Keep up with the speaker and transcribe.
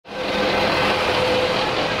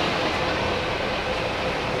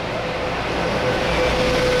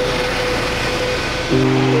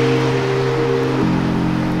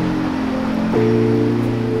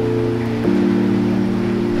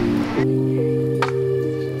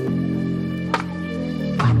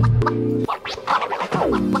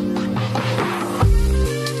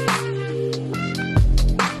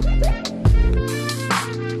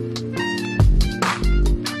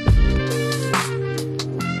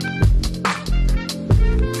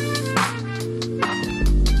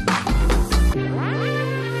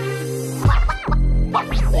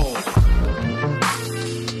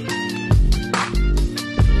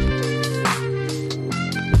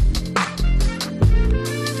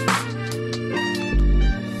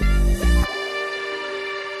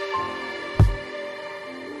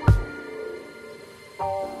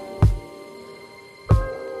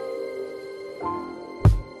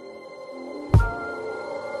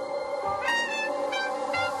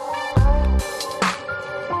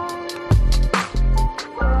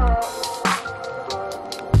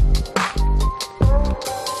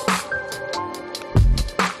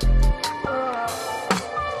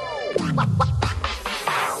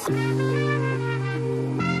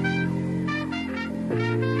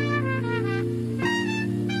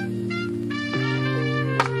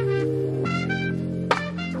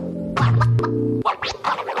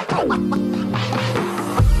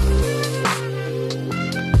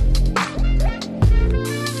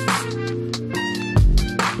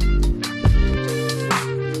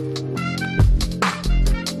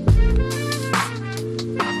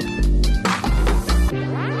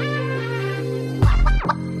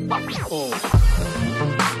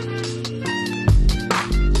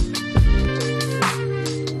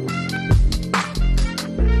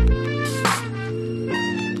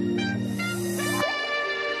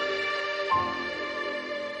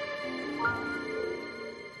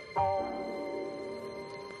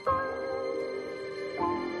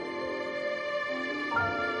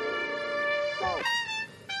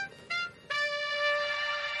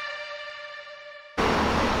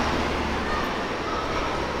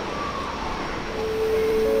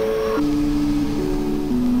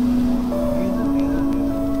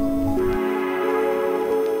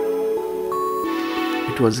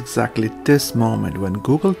It was exactly this moment when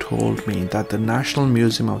Google told me that the National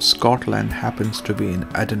Museum of Scotland happens to be in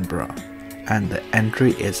Edinburgh and the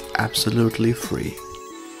entry is absolutely free.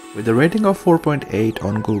 With a rating of 4.8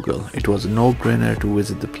 on Google, it was a no-brainer to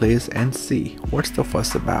visit the place and see what's the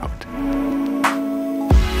fuss about.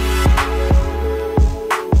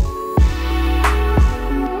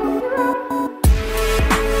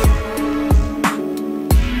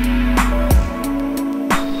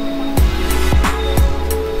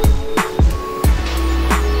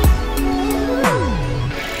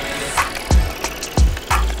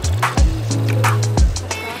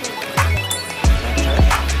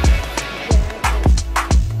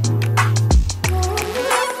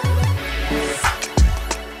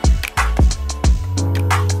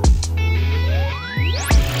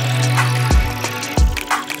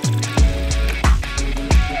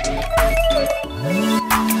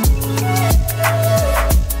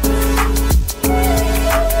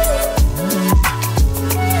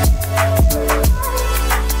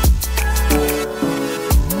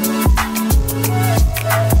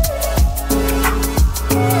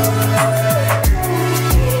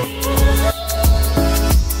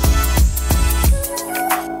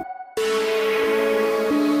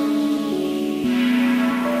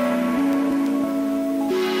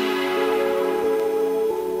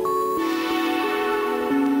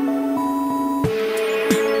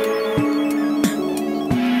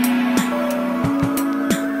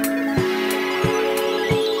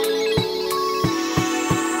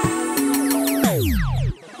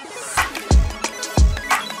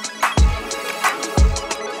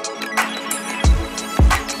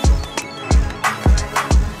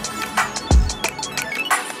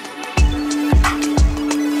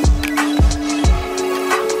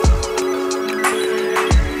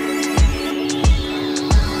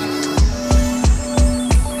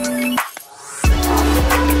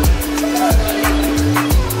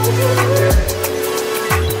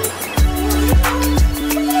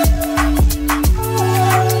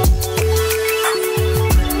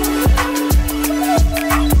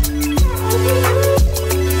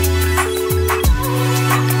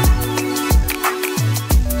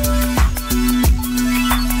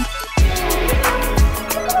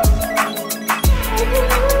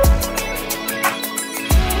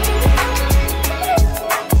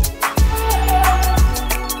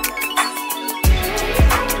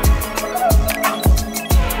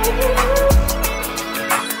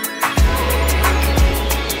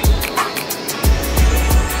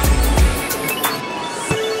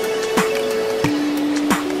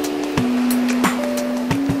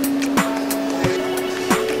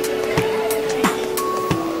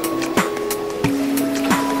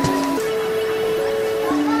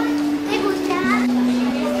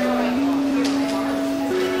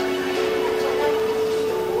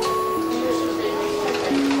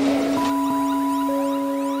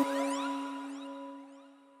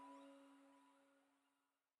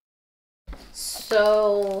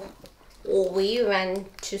 So we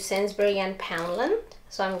went to Sainsbury and Poundland,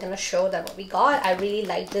 so I'm gonna show that what we got. I really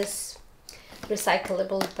like this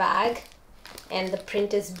recyclable bag and the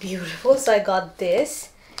print is beautiful, so I got this.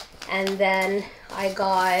 And then I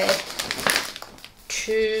got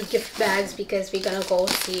 2 gift bags because we're gonna go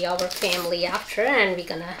see our family after, and we're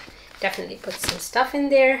gonna definitely put some stuff in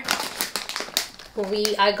there.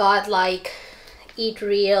 I got like Eat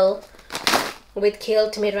Real with kale,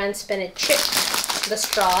 tomato and spinach chips, the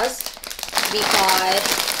straws. We got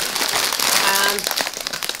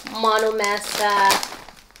Monomasa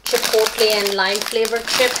chip chipotle and lime flavored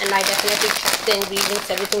chip, and I definitely checked the ingredients.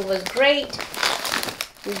 Everything was great.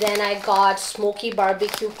 Then I got smoky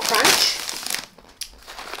barbecue crunch.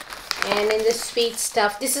 And in the sweet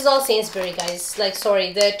stuff, this is all Sainsbury, guys. Like,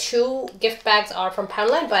 sorry, the 2 gift bags are from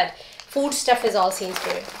Poundland, but food stuff is all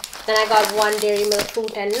Sainsbury. Then I got 1 Dairy Milk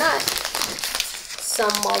fruit and nut,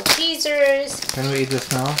 some Maltesers. Can we eat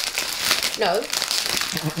this now? No.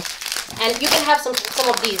 And you can have some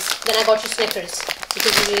of these. Then I got you Snickers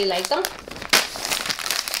because you really like them.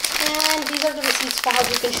 And these are the receipts for how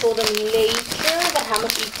you can show them later, but how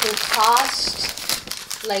much each thing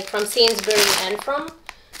cost, like from Sainsbury and from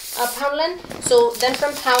Poundland. So then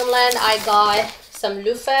from Poundland I got some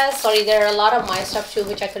loofahs. Sorry, there are a lot of my stuff too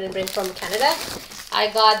which I couldn't bring from Canada. I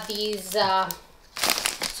got these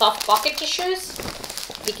soft pocket tissues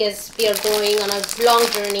because we are going on a long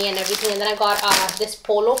journey and everything. And then I got this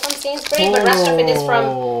polo from Sainsbury, but rest of it is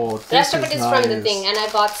from from the thing. And I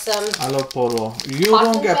got some. I love polo. You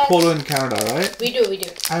don't get polo in Canada, right? We do.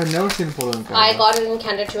 I've never seen polo in Canada. I got it in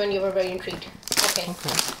Canada too, and you were very intrigued. Okay.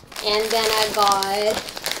 And then I got.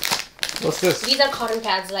 What's this? These are cotton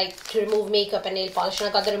pads, like to remove makeup and nail polish, and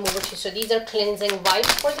I got the remover too. So these are cleansing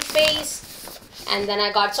wipes for the face. And then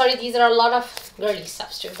I got, sorry, these are a lot of girly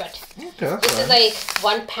stuffs too, but this is like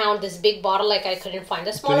 £1, this big bottle, like I couldn't find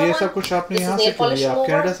a smaller one. This is nail polish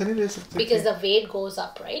remover because the weight goes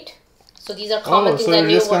up, right? So these are common things. So you're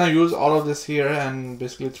just gonna use all of this here and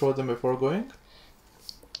basically throw them before going?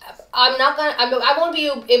 I'm not gonna, I won't be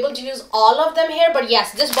able to use all of them here, but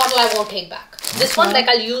yes, this bottle I won't take back. This one, like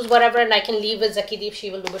I'll use whatever and I can leave with Zaki if she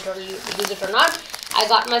will do it or use it or not. I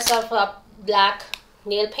got myself a black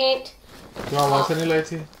nail paint. No,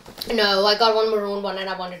 I got one maroon one and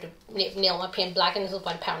I wanted to nail my paint black, and this was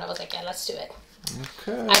 £1. I was like, yeah, let's do it.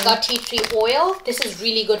 Okay. I got tea tree oil. This is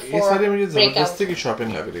really good for breakout.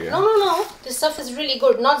 No. This stuff is really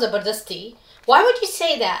good. Not zabardasti. Why would you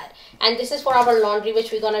say that? And this is for our laundry,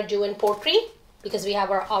 which we're gonna do in Portree because we have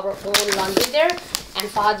our own laundry there. And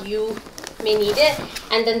Fahad, you may need it.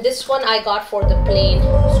 And then this one I got for the plane.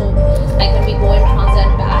 So like when we go in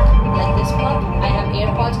transit back, like this plug, I have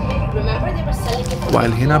AirPods. Remember they were selling it.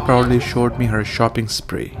 While Hina proudly showed me her shopping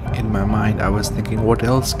spree, in my mind I was thinking, what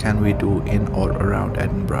else can we do in or around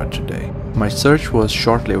Edinburgh today? My search was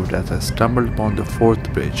short-lived as I stumbled upon the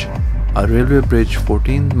Forth Bridge, a railway bridge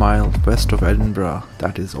 14 miles west of Edinburgh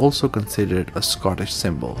that is also considered a Scottish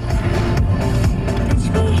symbol.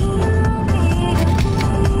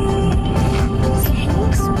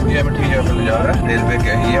 Railway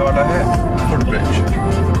का ये वाला है foot bridge,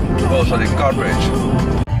 O sorry car bridge.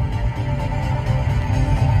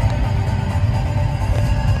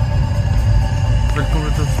 Welcome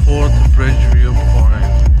to the Forth Bridge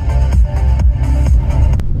viewpoint.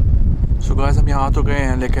 So guys, हम यहाँ तो गए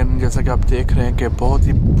हैं, लेकिन जैसा कि आप देख रहे हैं कि बहुत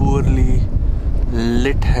ही poorly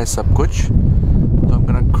lit है सब कुछ. So I'm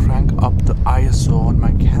gonna crank up the ISO on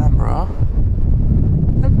my camera.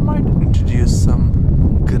 That might introduce some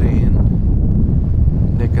grain,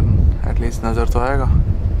 लेकिन at least नज़र तो आएगा.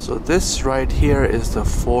 So this right here is the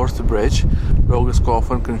Forth Bridge. लोग इसको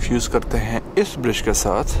often confuse करते हैं इस bridge के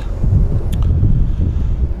साथ.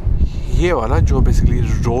 ये वाला जो basically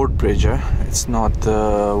road bridge है, it's not the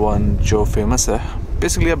one जो famous है.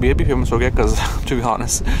 Basically अब ये भी famous हो गया because to be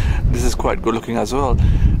honest, this is quite good looking as well.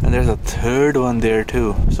 And there's a third one there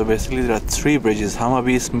too. So basically there are 3 bridges. हम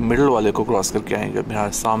अभी इस middle वाले को cross करके आएंगे जब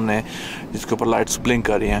मेरे सामने जिसके ऊपर lights blink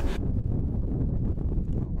कर रही हैं.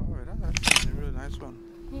 That's a really nice one.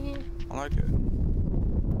 I like it.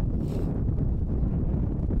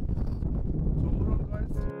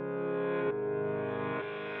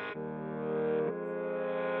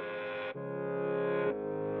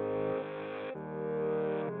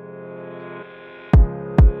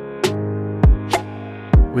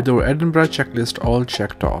 With our Edinburgh checklist all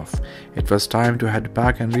checked off, it was time to head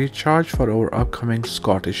back and recharge for our upcoming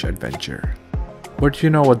Scottish adventure. But you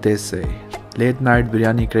know what they say, late night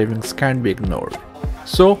biryani cravings can't be ignored.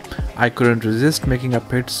 So I couldn't resist making a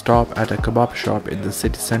pit stop at a kebab shop in the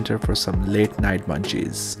city centre for some late night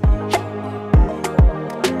munchies.